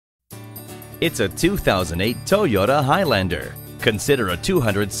It's a 2008 Toyota Highlander. Consider a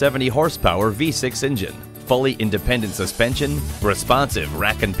 270 horsepower V6 engine, fully independent suspension, responsive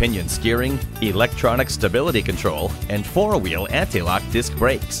rack and pinion steering, electronic stability control, and four-wheel anti-lock disc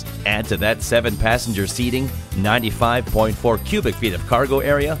brakes. Add to that 7-passenger seating, 95.4 cubic feet of cargo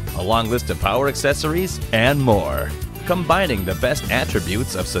area, a long list of power accessories, and more. Combining the best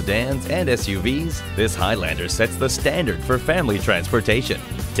attributes of sedans and SUVs, this Highlander sets the standard for family transportation.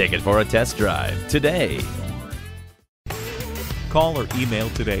 Take it for a test drive today. Call or email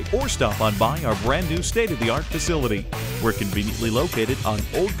today or stop on by our brand new state-of-the-art facility. We're conveniently located on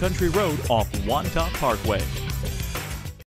Old Country Road off Wantagh Parkway.